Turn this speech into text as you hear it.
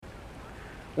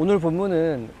오늘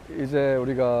본문은 이제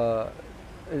우리가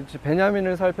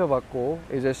베냐민을 살펴봤고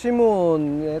이제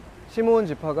시므온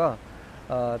지파가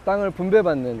땅을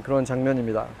분배받는 그런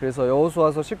장면입니다. 그래서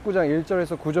여호수아서 19장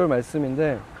 1절에서 9절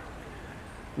말씀인데,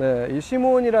 네, 이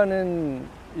시므온이라는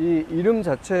이 이름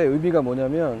자체의 의미가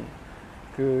뭐냐면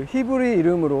그 히브리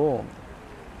이름으로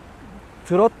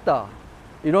들었다,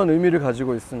 이런 의미를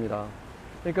가지고 있습니다.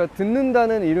 그러니까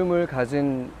듣는다는 이름을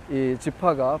가진 이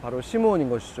지파가 바로 시므온인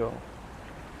것이죠.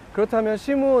 그렇다면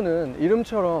시므온은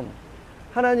이름처럼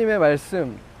하나님의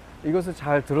말씀, 이것을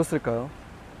잘 들었을까요?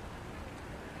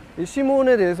 이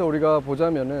시므온에 대해서 우리가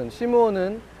보자면은,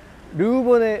 시므온은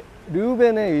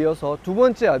르우벤에 이어서 두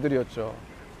번째 아들이었죠.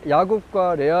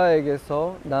 야곱과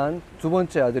레아에게서 난 두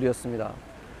번째 아들이었습니다.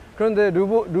 그런데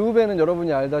르우벤은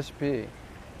여러분이 알다시피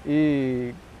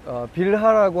이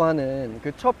빌하라고 하는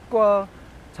그 첩과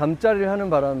잠자리를 하는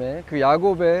바람에 그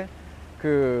야곱의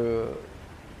그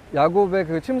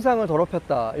침상을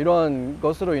더럽혔다, 이런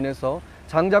것으로 인해서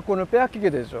장자권을 빼앗기게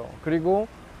되죠. 그리고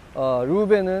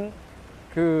르우벤은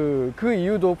그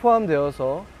이유도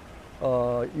포함되어서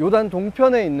요단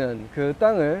동편에 있는 그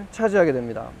땅을 차지하게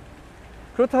됩니다.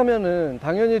 그렇다면은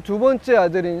당연히 두 번째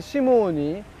아들인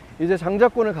시므온이 이제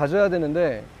장자권을 가져야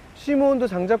되는데, 시므온도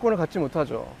장자권을 갖지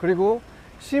못하죠. 그리고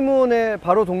시므온의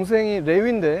바로 동생이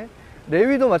레위인데,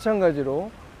 레위도 마찬가지로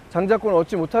장자권을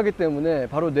얻지 못하기 때문에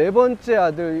바로 네 번째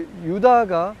아들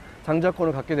유다가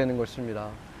장자권을 갖게 되는 것입니다.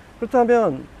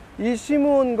 그렇다면 이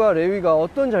시므온과 레위가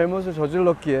어떤 잘못을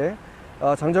저질렀기에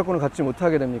장자권을 갖지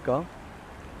못하게 됩니까?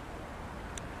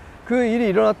 그 일이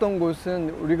일어났던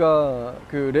곳은 우리가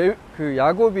그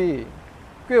야곱이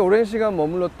꽤 오랜 시간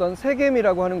머물렀던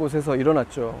세겜이라고 하는 곳에서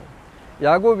일어났죠.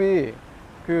 야곱이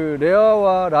그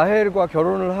레아와 라헬과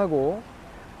결혼을 하고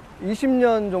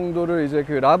 20년 정도를 이제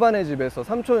그 라반의 집에서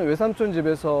외삼촌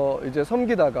집에서 이제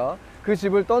섬기다가 그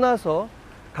집을 떠나서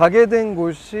가게 된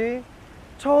곳이,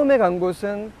 처음에 간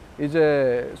곳은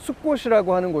이제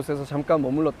숫곳이라고 하는 곳에서 잠깐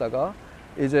머물렀다가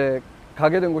이제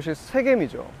가게 된 곳이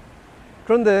세겜이죠.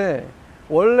 그런데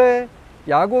원래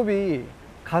야곱이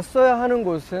갔어야 하는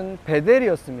곳은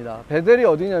베델이었습니다. 베델이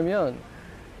어디냐면,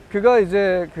 그가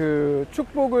이제 그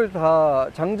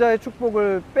장자의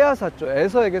축복을 빼앗았죠.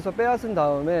 에서에게서 빼앗은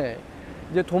다음에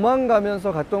이제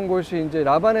도망가면서 갔던 곳이 이제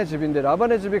라반의 집인데,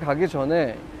 라반의 집이 가기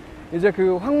전에 이제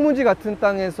그 황무지 같은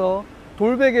땅에서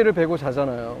돌베개를 베고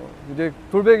자잖아요. 이제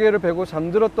돌베개를 베고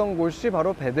잠들었던 곳이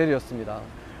바로 베델이었습니다.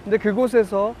 근데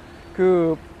그곳에서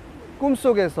그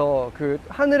꿈속에서 그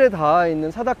하늘에 닿아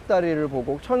있는 사닥다리를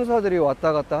보고 천사들이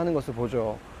왔다 갔다 하는 것을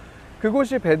보죠.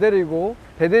 그곳이 베델이고,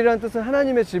 베델이라는 뜻은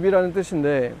하나님의 집이라는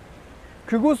뜻인데,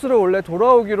 그곳으로 원래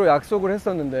돌아오기로 약속을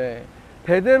했었는데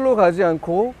베델로 가지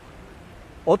않고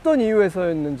어떤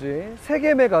이유에서였는지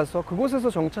세겜에 가서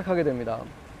그곳에서 정착하게 됩니다.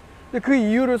 근데 그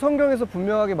이유를 성경에서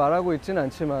분명하게 말하고 있지는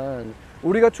않지만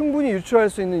우리가 충분히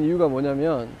유추할 수 있는 이유가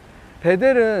뭐냐면,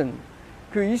 베델은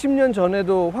그 20년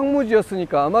전에도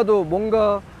황무지였으니까 아마도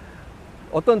뭔가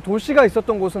어떤 도시가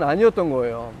있었던 곳은 아니었던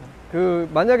거예요.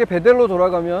 만약에 베델로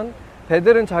돌아가면,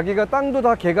 베델은 자기가 땅도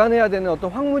다 개간해야 되는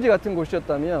어떤 황무지 같은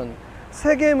곳이었다면,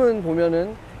 세겜은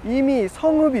보면은 이미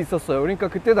성읍이 있었어요. 그러니까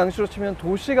그때 당시로 치면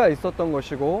도시가 있었던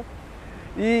것이고,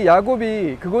 이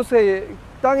야곱이 그곳의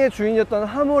땅의 주인이었던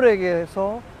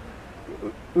하몰에게서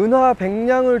은화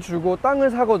 100냥을 주고 땅을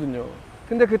사거든요.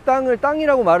 근데 그 땅을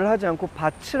땅이라고 말을 하지 않고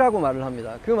밭이라고 말을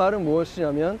합니다. 그 말은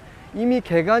무엇이냐면, 이미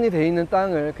개간이 돼 있는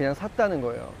땅을 그냥 샀다는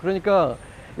거예요. 그러니까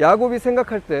야곱이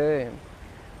생각할 때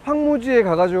황무지에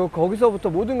가가지고 거기서부터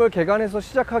모든 걸 개간해서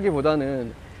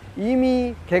시작하기보다는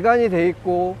이미 개간이 돼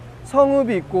있고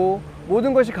성읍이 있고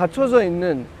모든 것이 갖춰져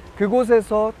있는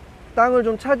그곳에서 땅을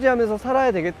좀 차지하면서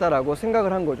살아야 되겠다라고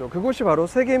생각을 한 거죠. 그곳이 바로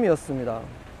세겜이었습니다.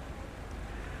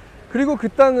 그리고 그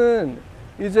땅은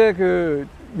이제 그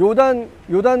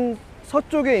요단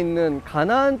서쪽에 있는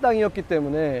가나안 땅이었기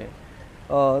때문에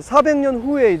 400년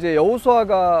후에 이제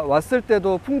여호수아가 왔을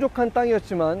때도 풍족한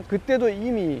땅이었지만, 그때도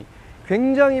이미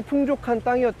굉장히 풍족한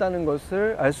땅이었다는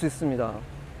것을 알 수 있습니다.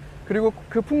 그리고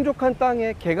그 풍족한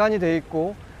땅에 개간이 돼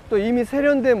있고 또 이미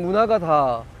세련된 문화가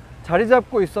다 자리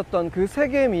잡고 있었던 그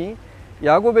세겜이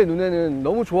야곱의 눈에는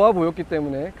너무 좋아 보였기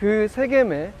때문에 그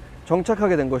세겜에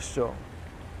정착하게 된 것이죠.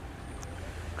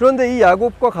 그런데 이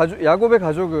야곱의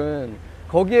가족은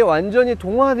거기에 완전히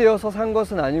동화되어서 산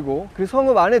것은 아니고, 그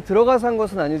성읍 안에 들어가 산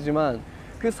것은 아니지만,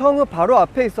 그 성읍 바로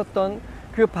앞에 있었던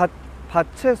그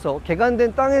밭에서,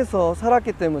 개간된 땅에서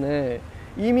살았기 때문에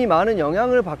이미 많은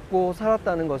영향을 받고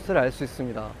살았다는 것을 알 수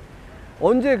있습니다.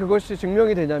 언제 그것이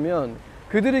증명이 되냐면,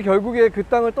 그들이 결국에 그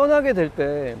땅을 떠나게 될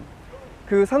때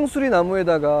그 상수리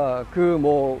나무에다가 그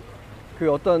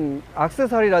그 어떤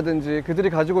액세서리라든지 그들이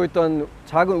가지고 있던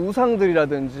작은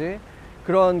우상들이라든지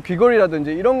그런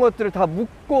귀걸이라든지 이런 것들을 다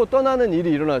묻고 떠나는 일이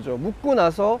일어나죠. 묻고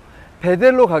나서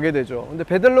베델로 가게 되죠. 근데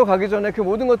베델로 가기 전에 그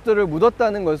모든 것들을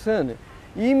묻었다는 것은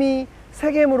이미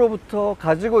세겜으로부터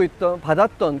가지고 있던,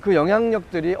 받았던 그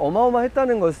영향력들이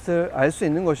어마어마했다는 것을 알 수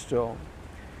있는 것이죠.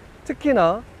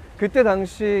 특히나 그때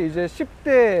당시 이제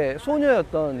 10대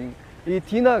소녀였던 이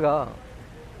디나가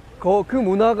그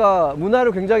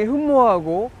문화를 굉장히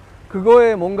흠모하고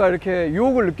그거에 뭔가 이렇게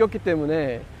유혹을 느꼈기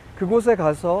때문에 그곳에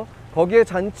가서 거기에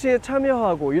잔치에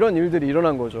참여하고 이런 일들이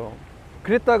일어난 거죠.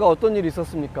 그랬다가 어떤 일이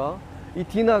있었습니까? 이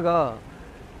디나가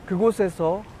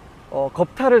그곳에서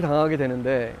겁탈을 당하게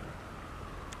되는데,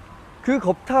 그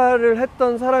겁탈을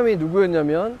했던 사람이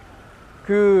누구였냐면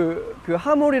그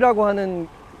하몰이라고 하는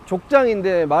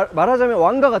족장인데, 말하자면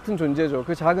왕과 같은 존재죠.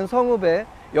 그 작은 성읍의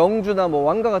영주나 뭐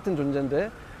왕과 같은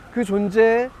존재인데, 그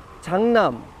존재의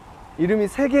장남 이름이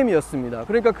세겜이었습니다.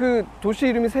 그러니까 그 도시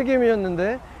이름이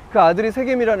세겜이었는데 그 아들이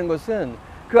세겜이라는 것은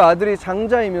그 아들이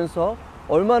장자이면서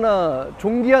얼마나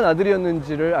존귀한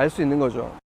아들이었는지를 알 수 있는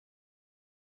거죠.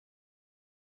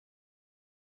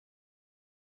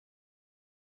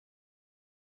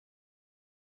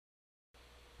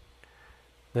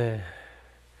 네,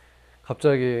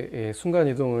 갑자기 순간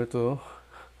이동을 또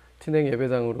tin행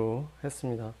예배당으로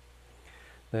했습니다.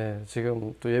 네,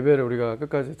 지금 또 예배를 우리가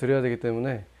끝까지 드려야 되기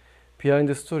때문에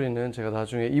비하인드 스토리는 제가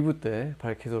나중에 2부 때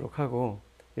밝히도록 하고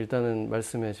일단은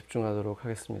말씀에 집중하도록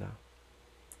하겠습니다.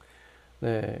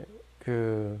 네,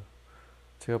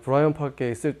 제가 브라이언 파크에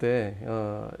있을 때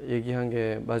얘기한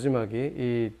게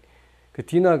마지막이 그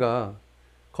디나가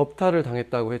겁탈을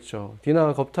당했다고 했죠.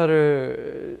 디나가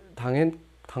겁탈을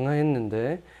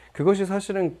당했는데 그것이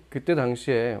사실은 그때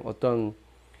당시에 어떤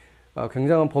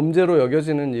굉장한 범죄로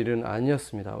여겨지는 일은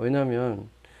아니었습니다. 왜냐하면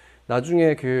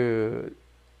나중에 그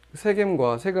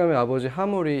세겜의 아버지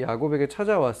하몰이 야곱에게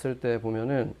찾아왔을 때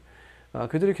보면은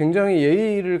그들이 굉장히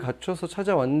예의를 갖춰서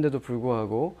찾아왔는데도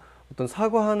불구하고 어떤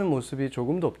사과하는 모습이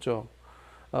조금도 없죠.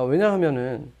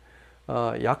 왜냐하면은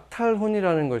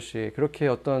약탈혼이라는 것이 그렇게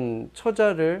어떤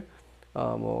처자를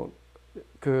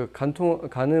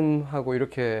간음하고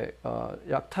이렇게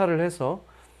약탈을 해서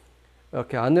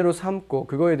이렇게 아내로 삼고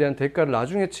그거에 대한 대가를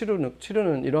나중에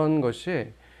치르는 이런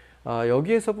것이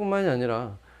여기에서뿐만이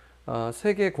아니라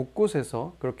세계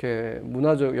곳곳에서 그렇게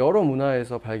여러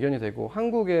문화에서 발견이 되고,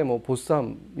 한국의 뭐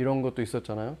보쌈 이런 것도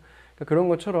있었잖아요. 그러니까 그런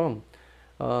것처럼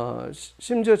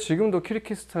심지어 지금도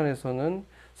키르기스탄에서는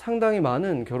상당히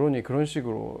많은 결혼이 그런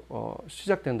식으로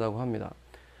시작된다고 합니다.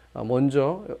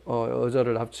 먼저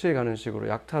여자를 납치해 가는 식으로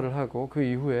약탈을 하고 그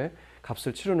이후에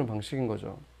값을 치르는 방식인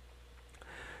거죠.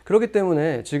 그렇기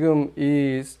때문에 지금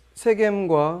이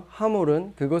세겜과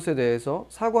하몰은 그것에 대해서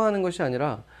사과하는 것이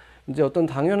아니라 이제 어떤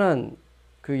당연한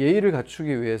그 예의를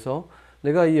갖추기 위해서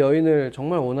내가 이 여인을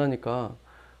정말 원하니까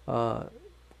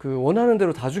그 원하는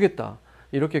대로 다 주겠다,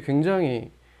 이렇게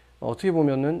굉장히 어떻게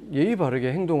보면은 예의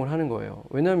바르게 행동을 하는 거예요.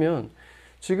 왜냐하면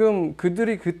지금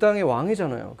그들이 그 땅의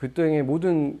왕이잖아요. 그 땅의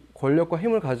모든 권력과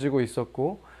힘을 가지고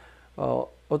있었고,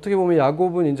 어떻게 보면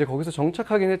야곱은 이제 거기서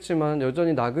정착하긴 했지만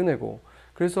여전히 나그네고,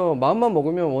 그래서 마음만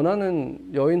먹으면 원하는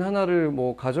여인 하나를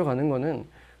뭐 가져가는 거는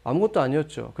아무것도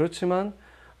아니었죠. 그렇지만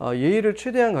예의를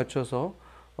최대한 갖춰서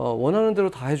원하는 대로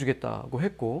다 해주겠다고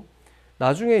했고,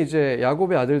 나중에 이제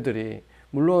야곱의 아들들이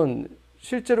물론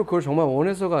실제로 그걸 정말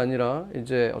원해서가 아니라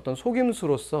이제 어떤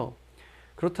속임수로서,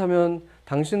 그렇다면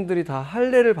당신들이 다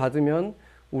할례를 받으면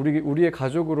우리의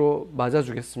가족으로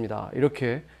맞아주겠습니다,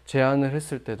 이렇게 제안을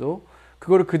했을 때도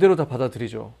그거를 그대로 다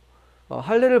받아들이죠.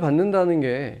 할례를 받는다는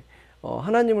게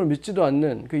하나님을 믿지도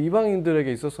않는 그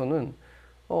이방인들에게 있어서는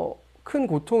큰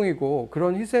고통이고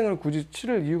그런 희생을 굳이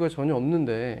치를 이유가 전혀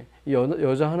없는데, 이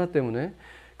여자 하나 때문에.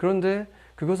 그런데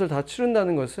그것을 다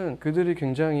치른다는 것은 그들이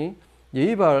굉장히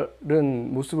예의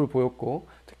바른 모습을 보였고,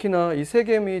 특히나 이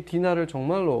세겜이 디나를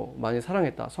정말로 많이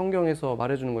사랑했다, 성경에서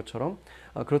말해주는 것처럼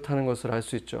그렇다는 것을 알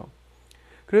수 있죠.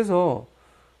 그래서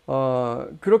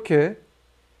그렇게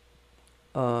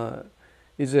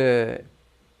이제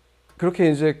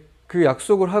그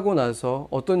약속을 하고 나서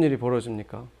어떤 일이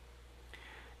벌어집니까?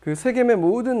 그 세겜의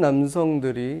모든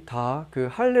남성들이 다 그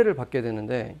할례를 받게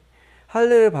되는데,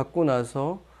 할례를 받고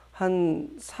나서 한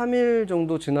 3일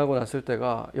정도 지나고 났을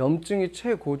때가 염증이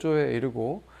최고조에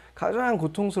이르고 가장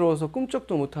고통스러워서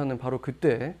꿈쩍도 못하는 바로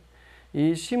그때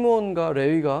이 시므온과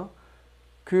레위가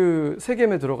그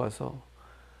세겜에 들어가서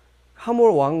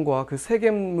하몰 왕과 그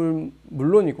세겜을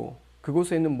물론이고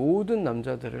그곳에 있는 모든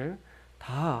남자들을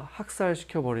다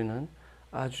학살시켜버리는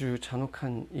아주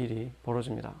잔혹한 일이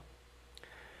벌어집니다.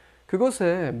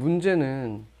 그것의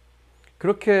문제는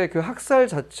그렇게 그 학살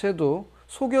자체도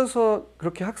속여서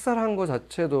그렇게 학살한 것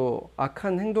자체도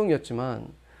악한 행동이었지만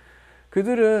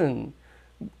그들은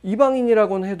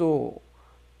이방인이라고는 해도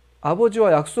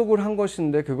아버지와 약속을 한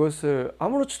것인데 그것을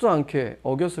아무렇지도 않게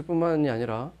어겼을 뿐만이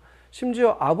아니라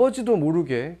심지어 아버지도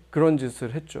모르게 그런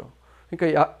짓을 했죠.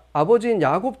 그러니까 아버지인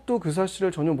야곱도 그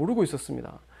사실을 전혀 모르고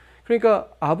있었습니다. 그러니까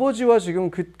아버지와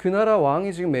지금 그 나라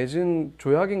왕이 지금 맺은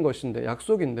조약인 것인데,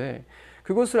 약속인데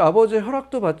그것을 아버지의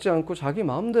허락도 받지 않고 자기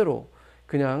마음대로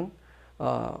그냥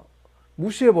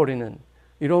무시해버리는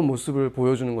이런 모습을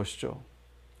보여주는 것이죠.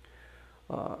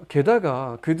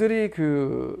 게다가 그들이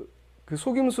그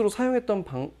속임수로 사용했던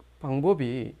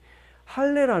방법이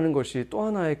할례라는 것이 또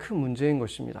하나의 큰 문제인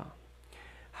것입니다.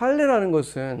 할례라는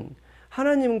것은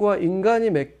하나님과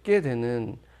인간이 맺게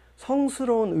되는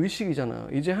성스러운 의식이잖아요.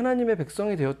 이제 하나님의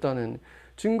백성이 되었다는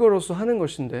증거로서 하는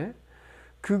것인데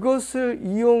그것을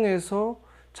이용해서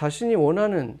자신이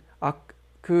원하는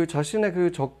자신의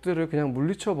그 적들을 그냥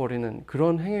물리쳐 버리는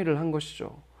그런 행위를 한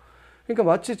것이죠. 그러니까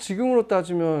마치 지금으로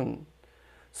따지면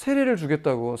세례를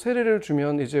주겠다고, 세례를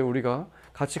주면 이제 우리가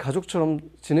같이 가족처럼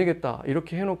지내겠다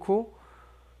이렇게 해놓고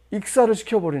익사를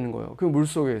시켜버리는 거예요. 그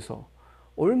물속에서.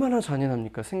 얼마나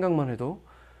잔인합니까? 생각만 해도.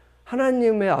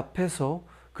 하나님의 앞에서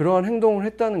그러한 행동을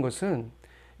했다는 것은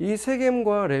이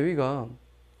세겜과 레위가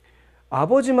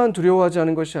아버지만 두려워하지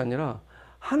않은 것이 아니라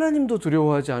하나님도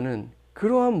두려워하지 않은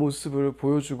그러한 모습을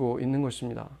보여주고 있는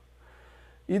것입니다.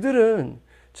 이들은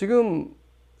지금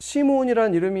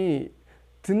시므온이라는 이름이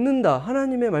듣는다,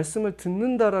 하나님의 말씀을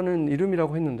듣는다라는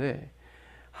이름이라고 했는데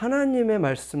하나님의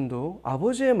말씀도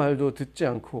아버지의 말도 듣지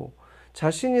않고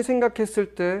자신이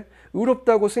생각했을 때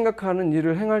의롭다고 생각하는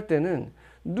일을 행할 때는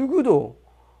누구도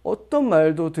어떤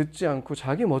말도 듣지 않고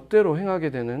자기 멋대로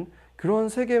행하게 되는 그러한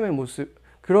세겜의 모습,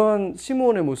 그러한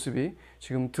시므온의 모습이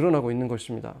지금 드러나고 있는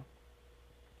것입니다.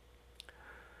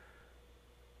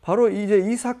 바로 이제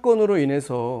이 사건으로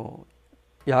인해서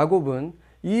야곱은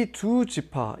이 두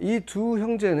지파, 이 두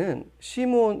형제는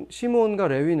시므온과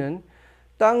레위는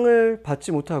땅을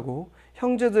받지 못하고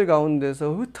형제들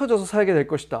가운데서 흩어져서 살게 될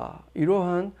것이다.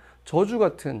 이러한 저주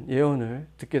같은 예언을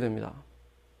듣게 됩니다.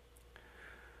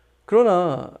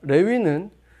 그러나 레위는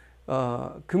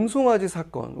금송아지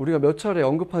사건, 우리가 몇 차례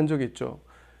언급한 적이 있죠.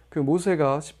 그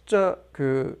모세가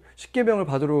십계명을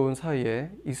받으러 온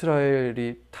사이에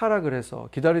이스라엘이 타락을 해서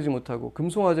기다리지 못하고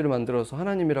금송아지를 만들어서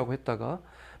하나님이라고 했다가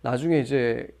나중에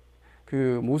이제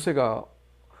그 모세가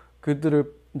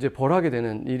그들을 이제 벌하게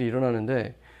되는 일이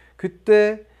일어나는데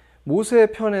그때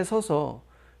모세의 편에 서서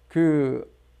그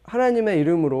하나님의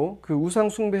이름으로 그 우상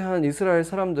숭배한 이스라엘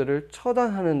사람들을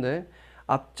처단하는데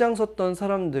앞장섰던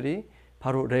사람들이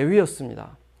바로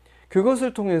레위였습니다.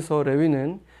 그것을 통해서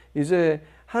레위는 이제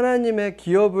하나님의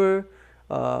기업을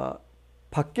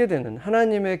받게 되는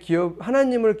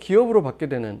하나님을 기업으로 받게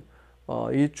되는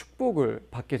이 축복을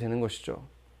받게 되는 것이죠.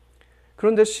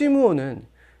 그런데 시므온은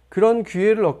그런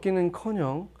기회를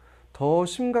얻기는커녕 더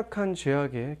심각한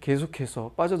죄악에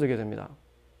계속해서 빠져들게 됩니다.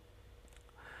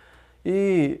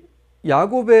 이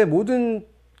야곱의 모든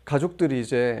가족들이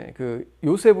이제 그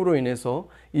요셉으로 인해서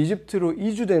이집트로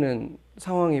이주되는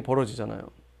상황이 벌어지잖아요.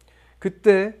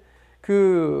 그때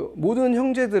그 모든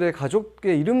형제들의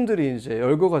가족의 이름들이 이제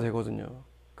열거가 되거든요.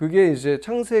 그게 이제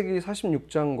창세기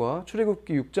 46장과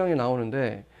출애굽기 6장에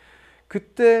나오는데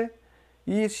그때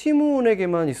이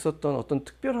시므온에게만 있었던 어떤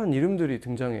특별한 이름들이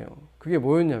등장해요. 그게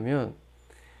뭐였냐면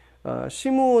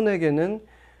시므온에게는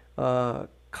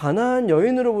가나안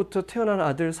여인으로부터 태어난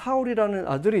아들 사울이라는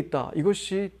아들이 있다.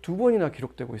 이것이 2번이나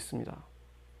기록되고 있습니다.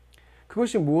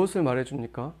 그것이 무엇을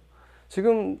말해줍니까?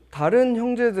 지금 다른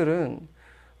형제들은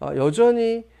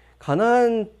여전히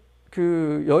가나안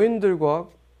그 여인들과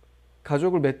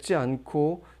가족을 맺지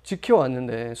않고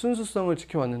지켜왔는데, 순수성을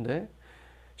지켜왔는데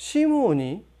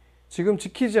시므온이 지금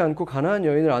지키지 않고 가나안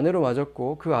여인을 아내로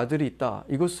맞았고 그 아들이 있다.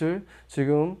 이것을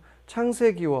지금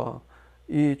창세기와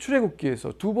이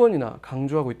출애굽기에서 2번이나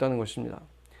강조하고 있다는 것입니다.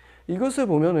 이것을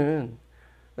보면은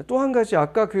또 한 가지,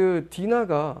 아까 그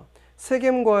디나가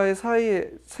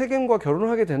세겜과 결혼을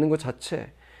하게 되는 것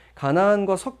자체,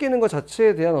 가나안과 섞이는 것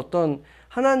자체에 대한 어떤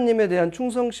하나님에 대한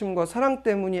충성심과 사랑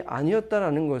때문이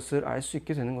아니었다라는 것을 알 수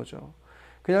있게 되는 거죠.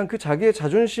 그냥 그 자기의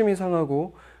자존심이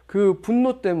상하고 그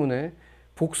분노 때문에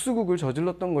복수국을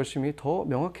저질렀던 것임이 더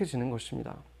명확해지는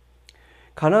것입니다.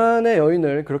 가나안의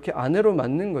여인을 그렇게 아내로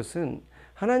맞는 것은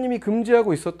하나님이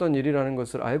금지하고 있었던 일이라는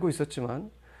것을 알고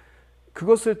있었지만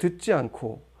그것을 듣지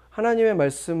않고 하나님의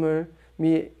말씀이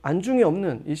안중에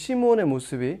없는 이 시므온의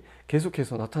모습이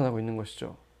계속해서 나타나고 있는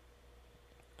것이죠.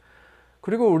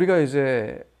 그리고 우리가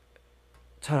이제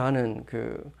잘 아는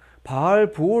그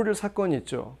바알 보올 사건이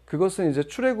있죠. 그것은 이제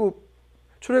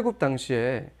출애굽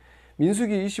당시에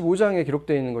민수기 25장에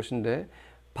기록되어 있는 것인데,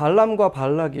 발람과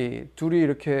발락이 둘이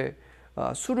이렇게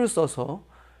수를 써서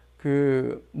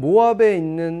그 모압에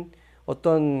있는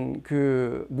어떤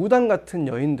그 무당 같은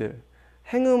여인들,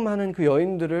 행음하는 그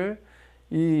여인들을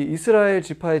이 이스라엘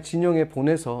지파의 진영에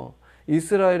보내서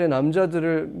이스라엘의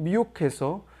남자들을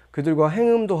미혹해서 그들과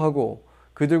행음도 하고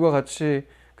그들과 같이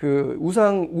그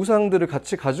우상들을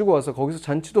같이 가지고 와서 거기서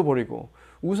잔치도 벌이고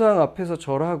우상 앞에서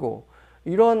절하고,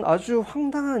 이런 아주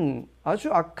황당한,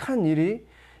 아주 악한 일이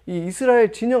이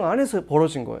이스라엘 진영 안에서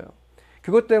벌어진 거예요.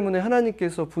 그것 때문에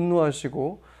하나님께서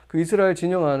분노하시고 그 이스라엘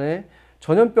진영 안에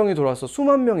전염병이 돌아서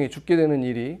수만 명이 죽게 되는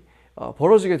일이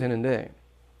벌어지게 되는데,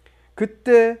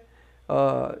 그때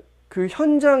그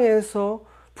현장에서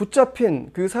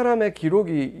붙잡힌 그 사람의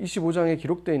기록이 25장에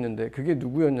기록되어 있는데, 그게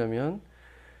누구였냐면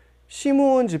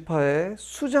시므온 지파의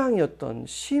수장이었던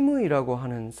시므이라고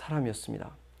하는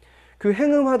사람이었습니다. 그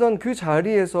행음하던 그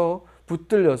자리에서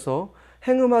붙들려서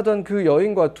행음하던 그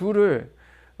여인과 둘을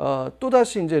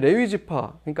또다시 이제 레위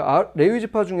지파, 그러니까 레위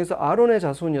지파 중에서 아론의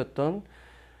자손이었던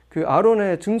그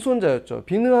아론의 증손자였죠.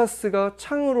 비느하스가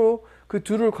창으로 그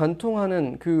둘을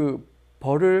관통하는 그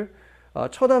벌을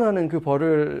처단하는 그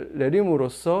벌을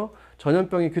내림으로써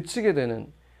전염병이 그치게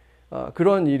되는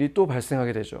그런 일이 또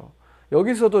발생하게 되죠.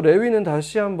 여기서도 레위는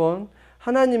다시 한번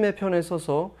하나님의 편에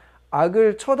서서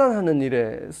악을 처단하는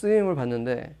일에 쓰임을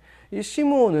받는데, 이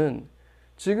시므온은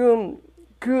지금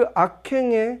그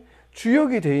악행의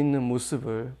주역이 되어 있는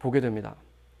모습을 보게 됩니다.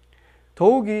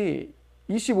 더욱이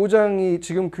 25장이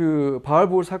지금 그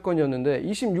바알보을 사건이었는데,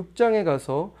 26장에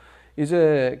가서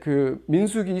이제 그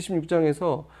민수기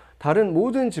 26장에서 다른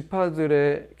모든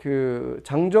지파들의 그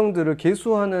장정들을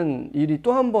계수하는 일이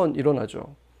또 한 번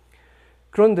일어나죠.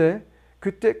 그런데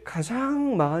그때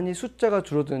가장 많이 숫자가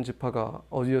줄어든 지파가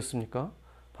어디였습니까?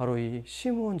 바로 이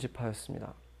시므온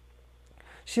지파였습니다.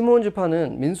 시므온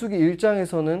지파는 민수기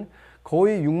 1장에서는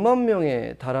거의 6만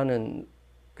명에 달하는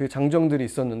그 장정들이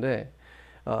있었는데,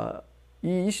 이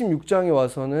 26장에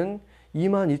와서는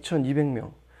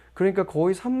 22,200명, 그러니까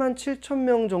거의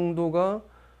 37,000명 정도가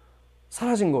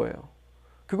사라진 거예요.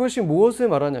 그것이 무엇을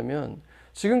말하냐면,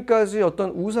 지금까지 어떤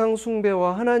우상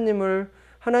숭배와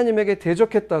하나님에게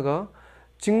대적했다가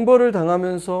징벌을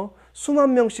당하면서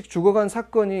수만 명씩 죽어간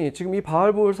사건이 지금 이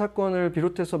바알보을 사건을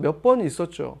비롯해서 몇 번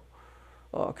있었죠.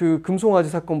 그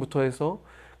금송아지 사건부터 해서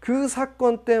그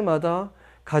사건 때마다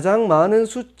가장 많은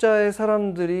숫자의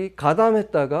사람들이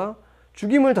가담했다가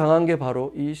죽임을 당한 게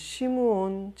바로 이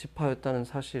시므온 지파였다는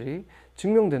사실이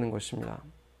증명되는 것입니다.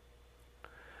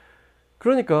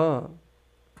 그러니까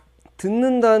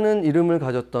듣는다는 이름을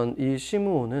가졌던 이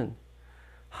시므온은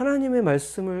하나님의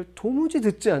말씀을 도무지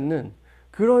듣지 않는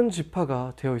그런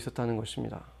지파가 되어 있었다는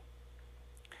것입니다.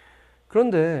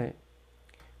 그런데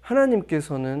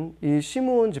하나님께서는 이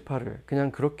시므온 지파를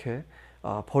그냥 그렇게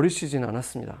버리시진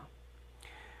않았습니다.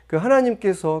 그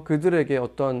하나님께서 그들에게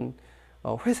어떤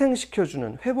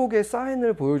회생시켜주는, 회복의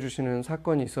사인을 보여주시는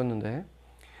사건이 있었는데,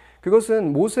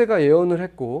 그것은 모세가 예언을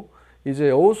했고 이제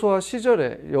여호수아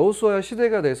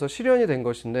시대가 돼서 실현이 된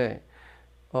것인데,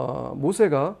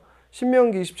 모세가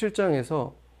신명기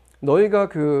 27장에서 너희가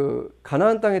그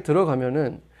가나안 땅에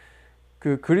들어가면은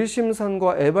그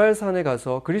그리심산과 에발산에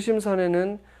가서,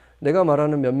 그리심산에는 내가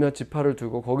말하는 몇몇 지파를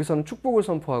두고 거기서는 축복을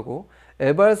선포하고,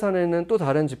 에발산에는 또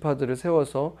다른 지파들을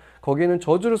세워서 거기는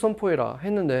저주를 선포해라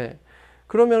했는데,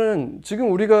 그러면은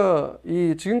지금 우리가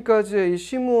지금까지의 이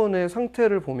시므온의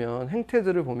상태를 보면,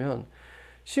 행태들을 보면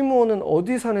시므온은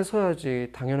어디 산에 서야지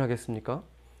당연하겠습니까?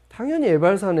 당연히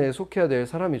에발산에 속해야 될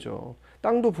사람이죠.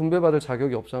 땅도 분배받을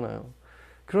자격이 없잖아요.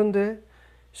 그런데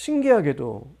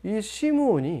신기하게도 이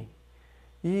시므온이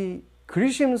이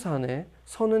그리심산에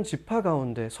서는 지파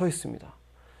가운데 서 있습니다.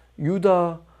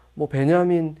 유다,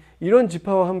 베냐민 이런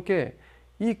지파와 함께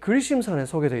이 그리심산에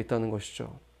서게 되어 있다는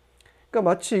것이죠. 그러니까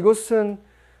마치 이것은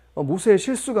모세의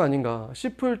실수가 아닌가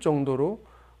싶을 정도로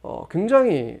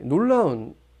굉장히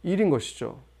놀라운 일인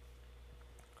것이죠.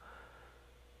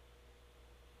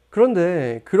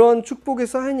 그런데 그런 축복의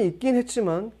사인이 있긴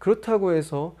했지만, 그렇다고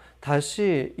해서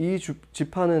다시 이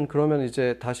지파는 그러면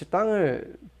이제 다시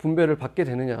땅을 분배를 받게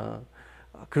되느냐,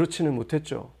 그렇지는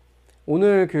못했죠.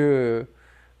 오늘 그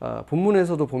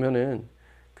본문에서도 보면은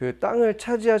그 땅을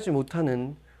차지하지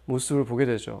못하는 모습을 보게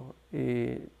되죠.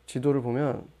 이 지도를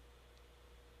보면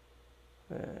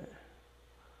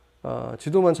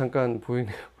지도만 잠깐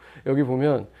보이네요. 여기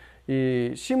보면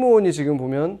이 시므온이 지금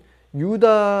보면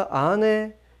유다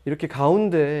안에 이렇게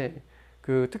가운데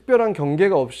그 특별한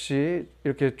경계가 없이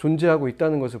이렇게 존재하고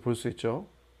있다는 것을 볼 수 있죠.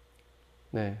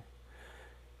 네.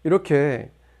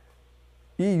 이렇게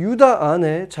이 유다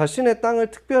안에 자신의 땅을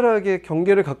특별하게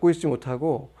경계를 갖고 있지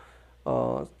못하고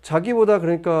자기보다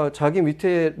그러니까 자기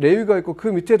밑에 레위가 있고 그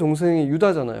밑에 동생이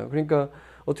유다잖아요. 그러니까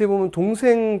어떻게 보면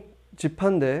동생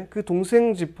지파인데 그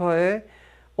동생 지파에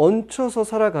얹혀서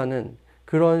살아가는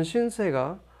그런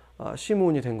신세가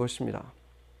시므온이 된 것입니다.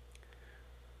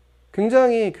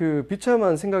 굉장히 그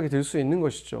비참한 생각이 들 수 있는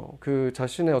것이죠. 그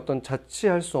자신의 어떤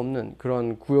자치할 수 없는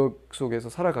그런 구역 속에서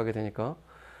살아가게 되니까.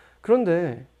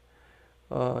 그런데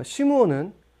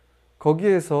시므온은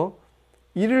거기에서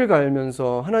이를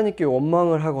갈면서 하나님께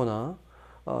원망을 하거나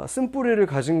쓴뿌리를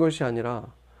가진 것이 아니라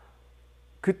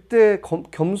그때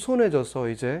겸손해져서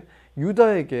이제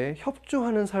유다에게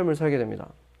협조하는 삶을 살게 됩니다.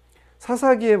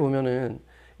 사사기에 보면은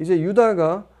이제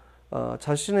유다가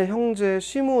자신의 형제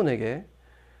시므온에게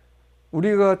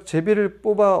우리가 제비를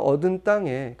뽑아 얻은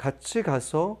땅에 같이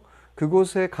가서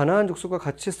그곳에 가나안 족속과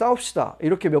같이 싸웁시다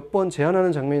이렇게 몇 번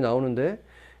제안하는 장면이 나오는데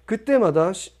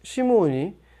그때마다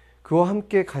시므온이 그와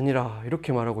함께 가니라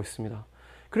이렇게 말하고 있습니다.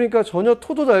 그러니까 전혀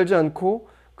토도 달지 않고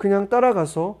그냥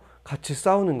따라가서 같이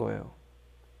싸우는 거예요.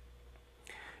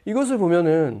 이것을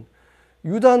보면은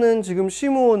유다는 지금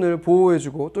시므온을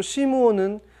보호해주고 또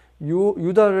시므온은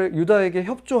유다에게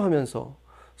협조하면서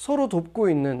서로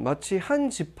돕고 있는 마치 한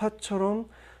지파처럼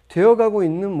되어가고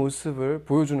있는 모습을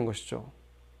보여주는 것이죠.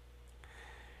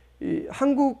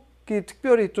 한국이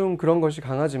특별히 좀 그런 것이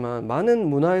강하지만 많은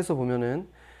문화에서 보면은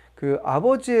그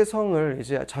아버지의 성을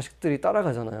이제 자식들이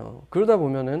따라가잖아요. 그러다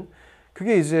보면은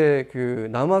그게 이제 그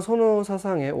남아 선호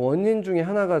사상의 원인 중에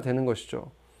하나가 되는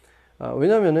것이죠.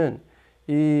 왜냐면은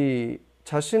이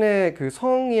자신의 그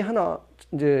성이 하나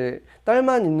이제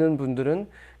딸만 있는 분들은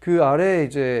그 아래에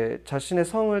이제 자신의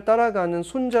성을 따라가는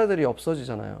손자들이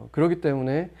없어지잖아요. 그렇기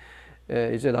때문에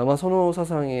이제 남아 선호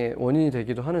사상의 원인이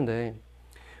되기도 하는데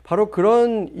바로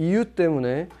그런 이유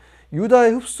때문에 유다에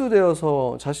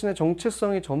흡수되어서 자신의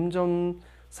정체성이 점점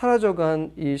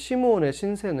사라져간 이 시므온의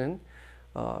신세는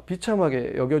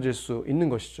비참하게 여겨질 수 있는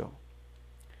것이죠.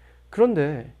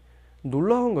 그런데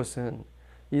놀라운 것은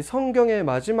이 성경의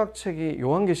마지막 책이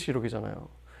요한계시록이잖아요.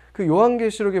 그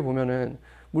요한계시록에 보면은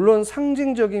물론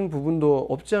상징적인 부분도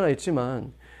없지 않아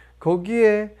있지만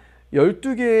거기에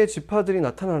 12개의 지파들이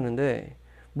나타나는데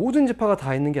모든 지파가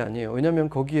다 있는 게 아니에요. 왜냐하면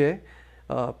거기에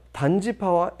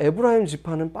단지파와 에브라임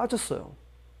지파는 빠졌어요.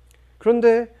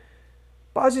 그런데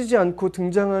빠지지 않고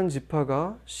등장한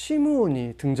지파가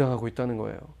시므온이 등장하고 있다는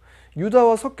거예요.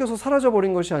 유다와 섞여서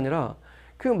사라져버린 것이 아니라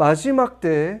그 마지막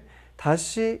때에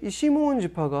다시 이 시므온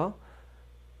지파가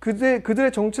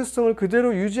그들의 정체성을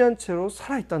그대로 유지한 채로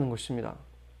살아있다는 것입니다.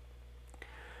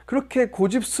 그렇게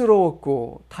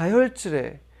고집스러웠고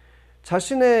다혈질에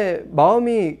자신의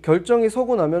마음이 결정이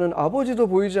서고 나면은 아버지도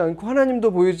보이지 않고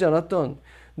하나님도 보이지 않았던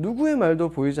누구의 말도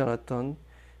보이지 않았던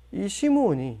이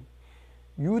시므온이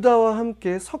유다와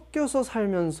함께 섞여서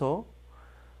살면서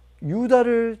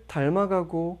유다를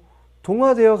닮아가고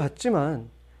동화되어 갔지만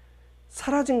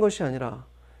사라진 것이 아니라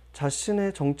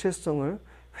자신의 정체성을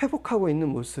회복하고 있는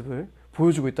모습을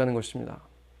보여주고 있다는 것입니다.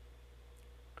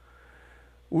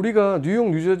 우리가 뉴욕,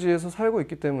 뉴저지에서 살고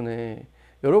있기 때문에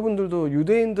여러분들도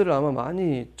유대인들을 아마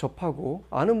많이 접하고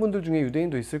아는 분들 중에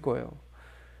유대인도 있을 거예요.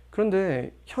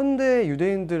 그런데 현대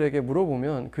유대인들에게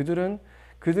물어보면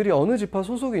그들이 어느 지파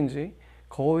소속인지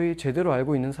거의 제대로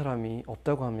알고 있는 사람이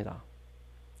없다고 합니다.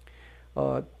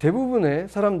 대부분의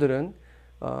사람들은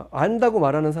안다고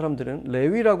말하는 사람들은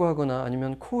레위라고 하거나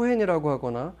아니면 코헨이라고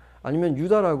하거나 아니면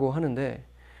유다라고 하는데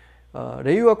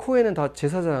레위와 코헨은 다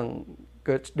제사장,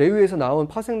 그러니까 레위에서 나온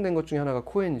파생된 것 중에 하나가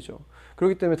코헨이죠.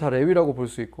 그렇기 때문에 다 레위라고 볼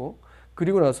수 있고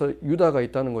그리고 나서 유다가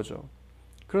있다는 거죠.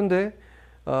 그런데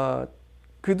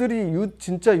그들이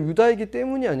진짜 유다이기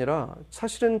때문이 아니라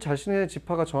사실은 자신의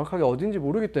지파가 정확하게 어딘지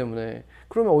모르기 때문에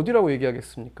그러면 어디라고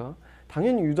얘기하겠습니까?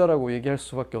 당연히 유다라고 얘기할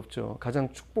수밖에 없죠. 가장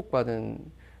축복받은,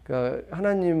 그러니까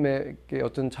하나님에게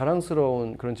어떤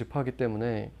자랑스러운 그런 지파이기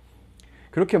때문에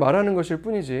그렇게 말하는 것일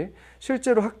뿐이지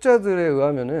실제로 학자들에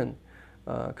의하면은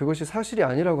그것이 사실이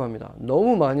아니라고 합니다.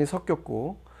 너무 많이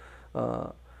섞였고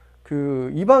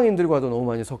그 이방인들과도 너무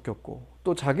많이 섞였고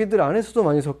또 자기들 안에서도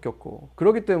많이 섞였고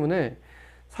그렇기 때문에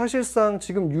사실상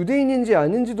지금 유대인인지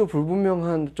아닌지도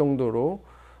불분명한 정도로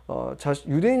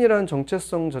유대인이라는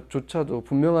정체성조차도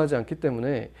분명하지 않기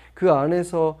때문에 그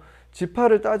안에서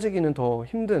지파를 따지기는 더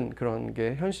힘든 그런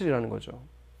게 현실이라는 거죠.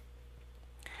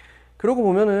 그러고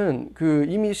보면은 그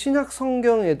이미 신약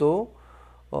성경에도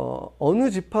어느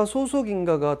지파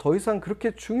소속인가가 더 이상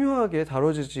그렇게 중요하게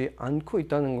다뤄지지 않고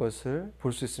있다는 것을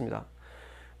볼 수 있습니다.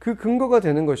 그 근거가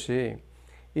되는 것이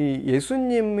이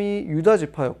예수님이 유다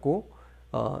지파였고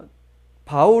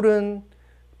바울은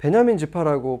베냐민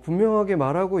지파라고 분명하게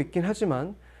말하고 있긴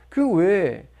하지만 그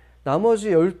외에 나머지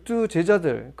 12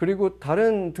 제자들 그리고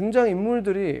다른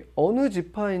등장인물들이 어느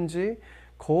지파인지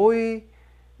거의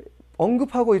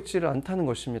언급하고 있지를 않다는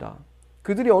것입니다.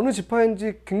 그들이 어느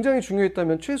지파인지 굉장히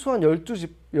중요했다면 최소한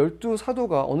 12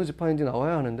 사도가 어느 지파인지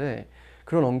나와야 하는데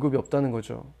그런 언급이 없다는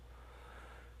거죠.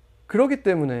 그렇기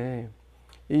때문에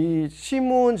이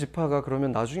시므온 지파가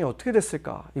그러면 나중에 어떻게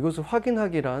됐을까? 이것을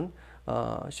확인하기란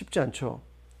쉽지 않죠.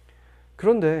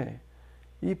 그런데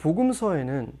이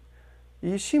복음서에는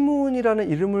이 시므온이라는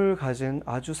이름을 가진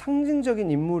아주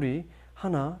상징적인 인물이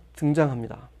하나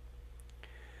등장합니다.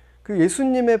 그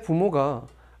예수님의 부모가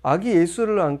아기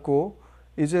예수를 안고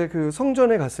이제 그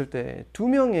성전에 갔을 때 두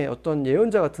명의 어떤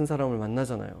예언자 같은 사람을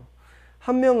만나잖아요.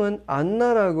 한 명은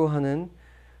안나라고 하는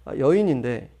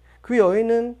여인인데 그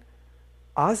여인은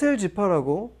아셀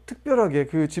지파라고 특별하게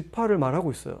그 지파를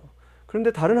말하고 있어요.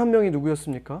 그런데 다른 한 명이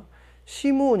누구였습니까?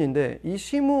 시므온인데 이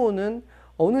시므온은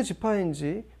어느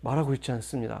지파인지 말하고 있지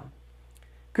않습니다.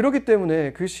 그렇기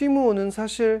때문에 그 시므온은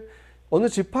사실 어느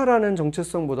지파라는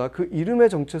정체성보다 그 이름의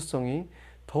정체성이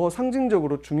더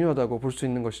상징적으로 중요하다고 볼 수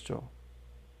있는 것이죠.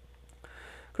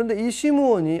 그런데 이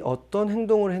시므온이 어떤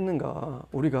행동을 했는가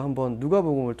우리가 한번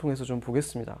누가복음을 통해서 좀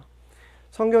보겠습니다.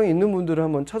 성경에 있는 분들은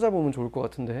한번 찾아보면 좋을 것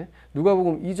같은데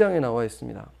누가복음 2장에 나와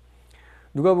있습니다.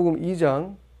 누가복음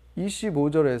 2장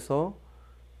 25절에서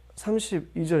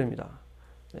 32절입니다.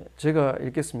 제가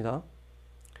읽겠습니다.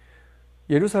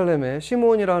 예루살렘에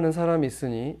시므온이라 하는 사람이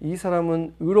있으니 이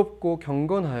사람은 의롭고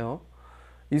경건하여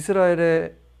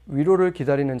이스라엘의 위로를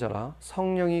기다리는 자라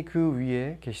성령이 그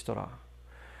위에 계시더라.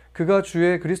 그가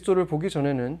주의 그리스도를 보기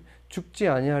전에는 죽지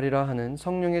아니하리라 하는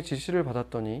성령의 지시를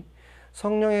받았더니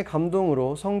성령의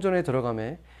감동으로 성전에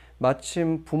들어가매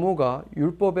마침 부모가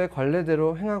율법의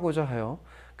관례대로 행하고자 하여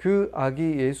그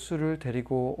아기 예수를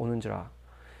데리고 오는지라.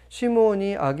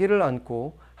 시므온이 아기를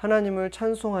안고 하나님을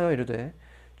찬송하여 이르되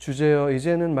주제여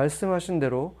이제는 말씀하신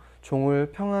대로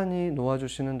종을 평안히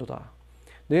놓아주시는도다.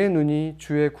 내 눈이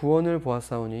주의 구원을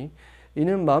보았사오니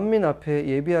이는 만민 앞에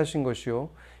예비하신 것이요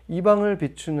이방을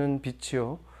비추는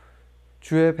빛이요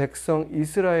주의 백성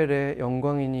이스라엘의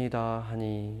영광이니이다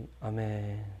하니.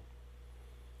 아멘.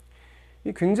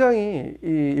 굉장히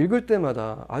읽을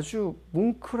때마다 아주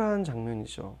뭉클한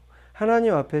장면이죠.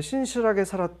 하나님 앞에 신실하게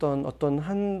살았던 어떤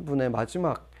한 분의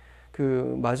마지막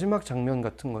장면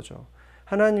같은 거죠.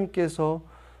 하나님께서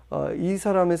이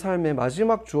사람의 삶에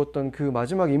마지막 주었던 그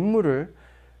마지막 임무를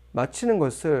마치는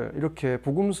것을 이렇게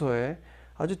복음서에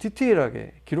아주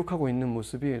디테일하게 기록하고 있는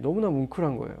모습이 너무나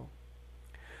뭉클한 거예요.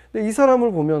 근데 이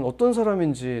사람을 보면 어떤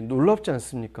사람인지 놀랍지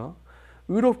않습니까?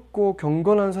 의롭고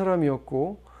경건한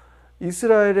사람이었고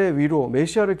이스라엘의 위로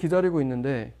메시아를 기다리고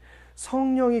있는데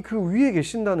성령이 그 위에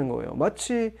계신다는 거예요.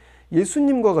 마치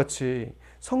예수님과 같이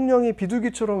성령이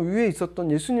비둘기처럼 위에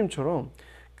있었던 예수님처럼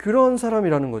그런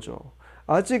사람이라는 거죠.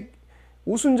 아직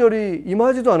오순절이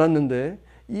임하지도 않았는데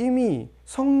이미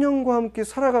성령과 함께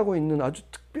살아가고 있는 아주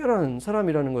특별한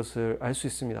사람이라는 것을 알 수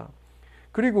있습니다.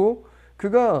 그리고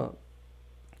그가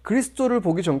그리스도를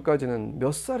보기 전까지는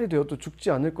몇 살이 되어도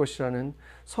죽지 않을 것이라는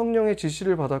성령의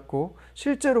지시를 받았고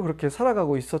실제로 그렇게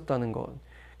살아가고 있었다는 것,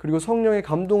 그리고 성령의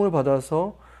감동을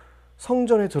받아서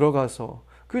성전에 들어가서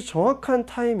그 정확한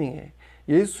타이밍에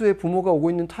예수의 부모가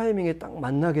오고 있는 타이밍에 딱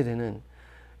만나게 되는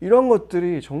이런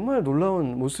것들이 정말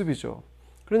놀라운 모습이죠.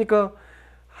 그러니까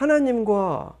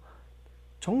하나님과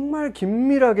정말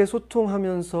긴밀하게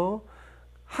소통하면서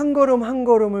한 걸음 한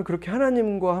걸음을 그렇게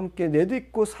하나님과 함께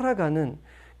내딛고 살아가는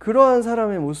그러한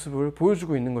사람의 모습을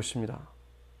보여주고 있는 것입니다.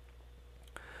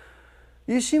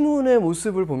 이 시므온의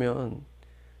모습을 보면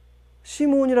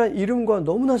시므온이란 이름과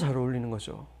너무나 잘 어울리는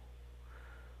거죠.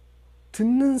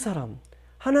 듣는 사람,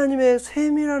 하나님의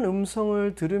세밀한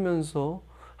음성을 들으면서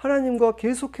하나님과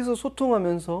계속해서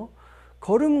소통하면서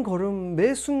걸음걸음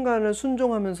매 순간을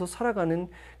순종하면서 살아가는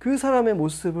그 사람의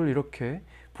모습을 이렇게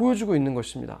보여주고 있는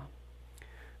것입니다.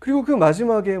 그리고 그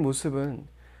마지막의 모습은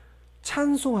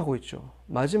찬송하고 있죠.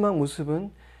 마지막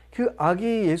모습은 그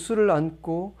아기 예수를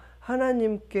안고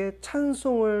하나님께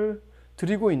찬송을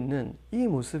드리고 있는 이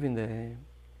모습인데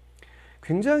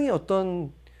굉장히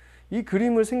어떤 이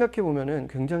그림을 생각해 보면은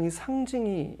굉장히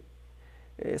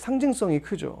상징성이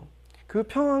크죠. 그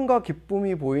평안과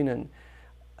기쁨이 보이는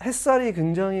햇살이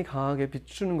굉장히 강하게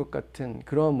비추는 것 같은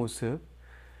그런 모습.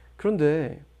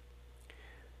 그런데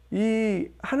이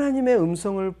하나님의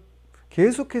음성을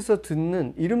계속해서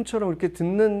듣는, 이름처럼 이렇게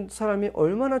듣는 사람이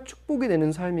얼마나 축복이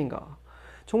되는 삶인가.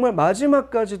 정말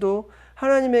마지막까지도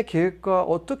하나님의 계획과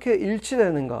어떻게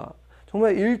일치되는가.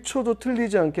 정말 1초도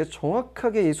틀리지 않게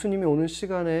정확하게 예수님이 오는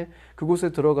시간에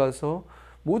그곳에 들어가서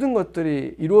모든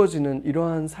것들이 이루어지는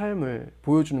이러한 삶을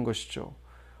보여주는 것이죠.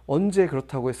 언제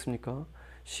그렇다고 했습니까?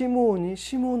 시므온이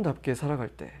시므온답게 살아갈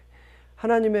때,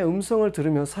 하나님의 음성을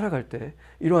들으며 살아갈 때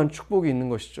이러한 축복이 있는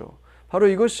것이죠. 바로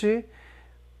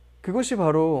그것이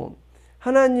바로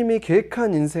하나님이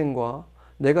계획한 인생과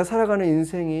내가 살아가는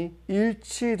인생이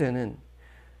일치되는,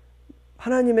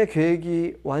 하나님의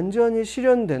계획이 완전히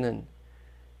실현되는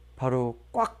바로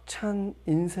꽉 찬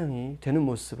인생이 되는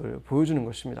모습을 보여주는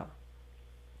것입니다.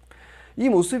 이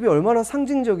모습이 얼마나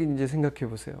상징적인지 생각해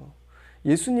보세요.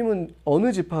 예수님은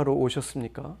어느 지파로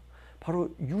오셨습니까? 바로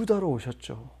유다로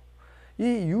오셨죠. 이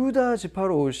유다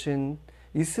지파로 오신,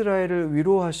 이스라엘을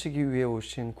위로하시기 위해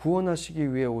오신,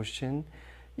 구원하시기 위해 오신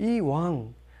이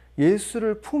왕,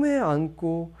 예수를 품에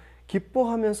안고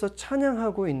기뻐하면서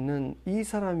찬양하고 있는 이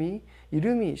사람이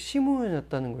이름이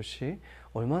시므온이었다는 것이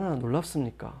얼마나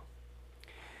놀랍습니까?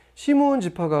 시므온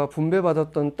지파가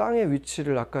분배받았던 땅의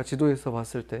위치를 아까 지도에서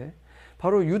봤을 때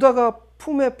바로 유다가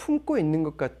품에 품고 있는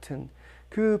것 같은,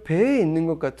 그 배에 있는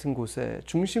것 같은 곳에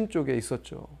중심 쪽에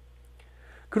있었죠.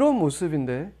 그런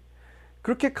모습인데,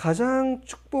 그렇게 가장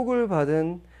축복을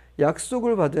받은,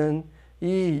 약속을 받은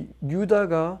이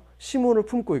유다가 시므온을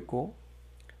품고 있고,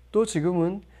 또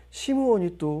지금은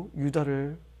시므온이 또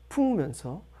유다를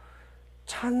품으면서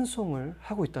찬송을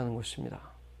하고 있다는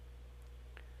것입니다.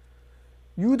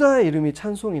 유다의 이름이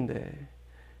찬송인데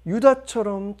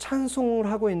유다처럼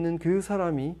찬송을 하고 있는 그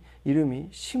사람이 이름이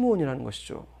시므온이라는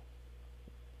것이죠.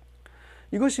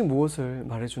 이것이 무엇을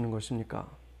말해주는 것입니까?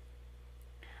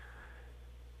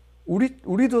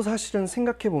 우리도 사실은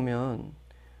생각해 보면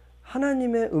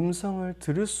하나님의 음성을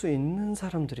들을 수 있는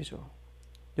사람들이죠.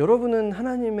 여러분은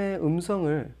하나님의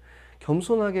음성을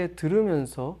겸손하게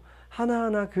들으면서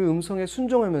하나하나 그 음성에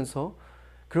순종하면서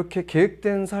그렇게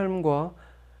계획된 삶과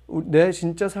내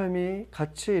진짜 삶이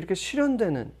같이 이렇게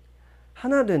실현되는,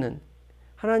 하나 되는,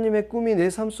 하나님의 꿈이 내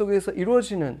삶 속에서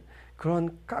이루어지는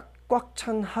그런 꽉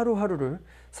찬 하루하루를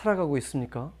살아가고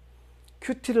있습니까?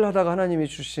 큐티를 하다가 하나님이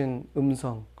주신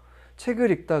음성, 책을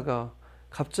읽다가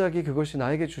갑자기 그것이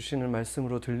나에게 주시는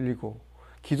말씀으로 들리고,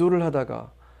 기도를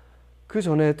하다가 그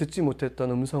전에 듣지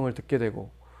못했던 음성을 듣게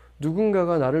되고,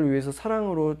 누군가가 나를 위해서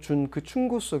사랑으로 준 그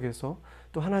충고 속에서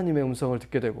또 하나님의 음성을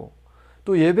듣게 되고,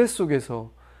 또 예배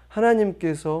속에서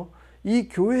하나님께서 이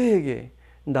교회에게,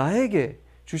 나에게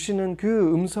주시는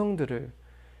그 음성들을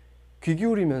귀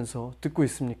기울이면서 듣고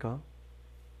있습니까?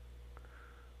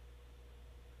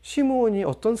 시므온이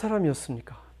어떤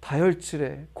사람이었습니까?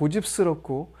 다혈질에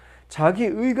고집스럽고 자기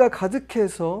의가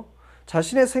가득해서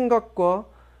자신의 생각과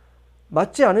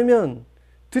맞지 않으면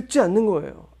듣지 않는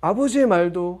거예요. 아버지의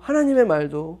말도 하나님의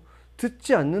말도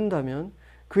듣지 않는다면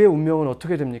그의 운명은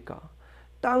어떻게 됩니까?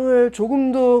 땅을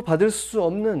조금도 받을 수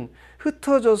없는,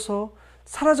 흩어져서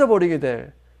사라져버리게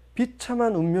될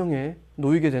비참한 운명에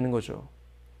놓이게 되는 거죠.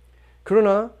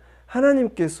 그러나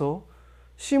하나님께서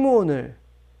시므온을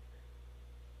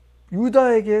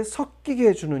유다에게 섞이게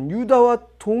해주는, 유다와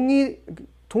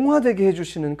동화되게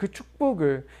해주시는 그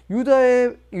축복을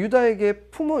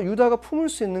유다가 품을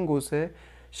수 있는 곳에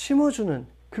심어주는,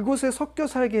 그곳에 섞여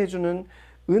살게 해주는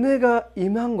은혜가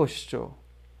임한 것이죠.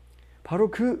 바로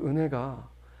그 은혜가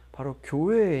바로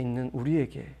교회에 있는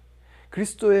우리에게,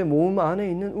 그리스도의 몸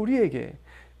안에 있는 우리에게,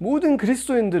 모든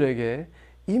그리스도인들에게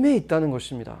임해 있다는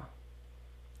것입니다.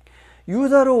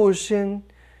 유다로 오신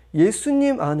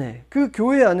예수님 안에, 그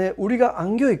교회 안에 우리가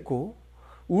안겨 있고,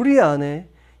 우리 안에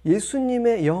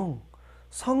예수님의 영,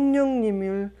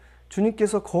 성령님을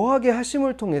주님께서 거하게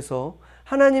하심을 통해서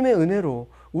하나님의 은혜로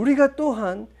우리가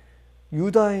또한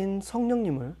유다인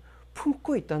성령님을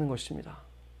품고 있다는 것입니다.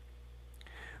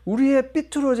 우리의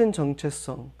삐뚤어진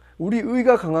정체성, 우리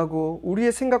의가 강하고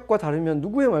우리의 생각과 다르면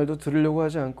누구의 말도 들으려고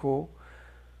하지 않고,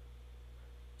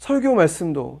 설교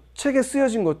말씀도, 책에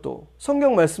쓰여진 것도,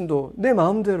 성경 말씀도 내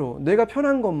마음대로, 내가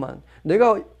편한 것만,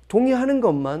 내가 동의하는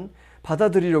것만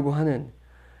받아들이려고 하는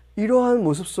이러한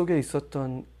모습 속에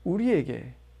있었던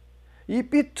우리에게 이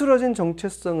삐뚤어진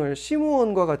정체성을,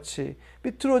 시므온과 같이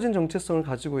삐뚤어진 정체성을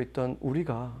가지고 있던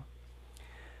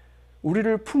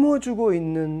우리를 품어주고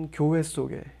있는 교회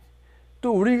속에,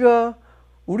 또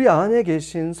우리 안에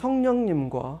계신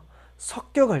성령님과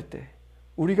섞여갈 때,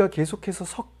 우리가 계속해서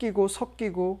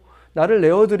섞이고 나를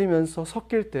내어드리면서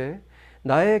섞일 때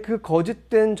나의 그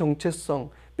거짓된 정체성,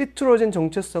 삐뚤어진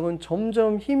정체성은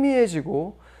점점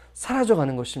희미해지고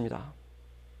사라져가는 것입니다.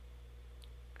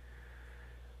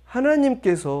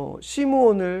 하나님께서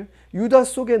시므온을 유다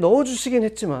속에 넣어주시긴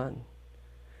했지만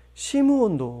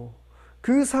시므온도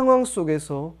그 상황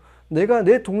속에서 내가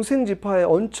내 동생 지파에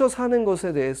얹혀 사는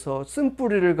것에 대해서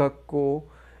쓴뿌리를 갖고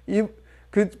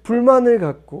그 불만을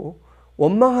갖고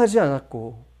원망하지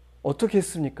않았고 어떻게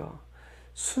했습니까?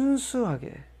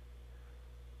 순수하게,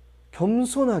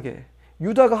 겸손하게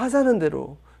유다가 하자는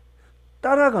대로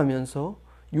따라가면서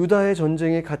유다의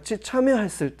전쟁에 같이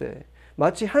참여했을 때,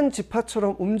 마치 한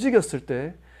지파처럼 움직였을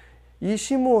때 이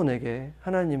시므온에게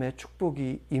하나님의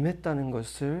축복이 임했다는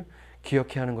것을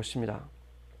기억해야 하는 것입니다.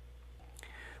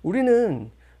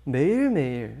 우리는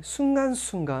매일매일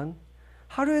순간순간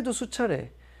하루에도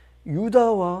수차례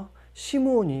유다와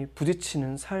시므온이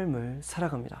부딪히는 삶을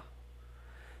살아갑니다.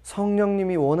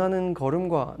 성령님이 원하는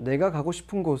걸음과 내가 가고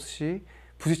싶은 곳이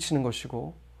부딪히는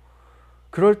것이고,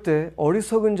 그럴 때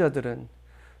어리석은 자들은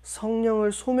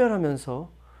성령을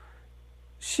소멸하면서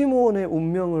시므온의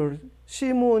운명을,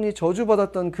 시므온이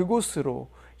저주받았던 그곳으로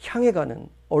향해 가는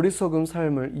어리석은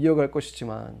삶을 이어갈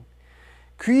것이지만,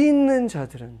 귀 있는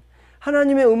자들은,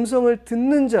 하나님의 음성을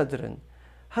듣는 자들은,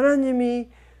 하나님이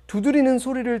두드리는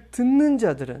소리를 듣는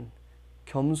자들은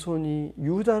겸손히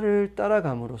유다를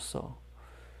따라감으로써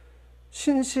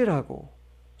신실하고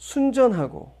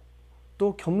순전하고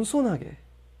또 겸손하게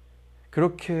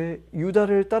그렇게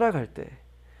유다를 따라갈 때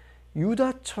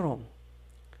유다처럼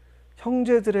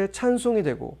형제들의 찬송이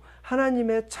되고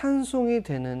하나님의 찬송이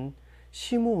되는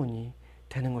시므온이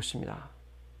되는 것입니다.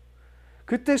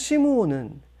 그때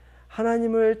시므온은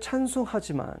하나님을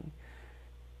찬송하지만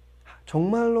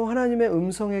정말로 하나님의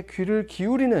음성에 귀를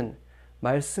기울이는,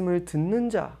 말씀을 듣는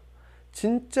자,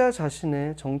 진짜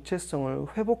자신의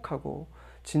정체성을 회복하고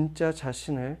진짜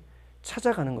자신을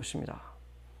찾아가는 것입니다.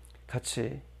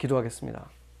 같이 기도하겠습니다.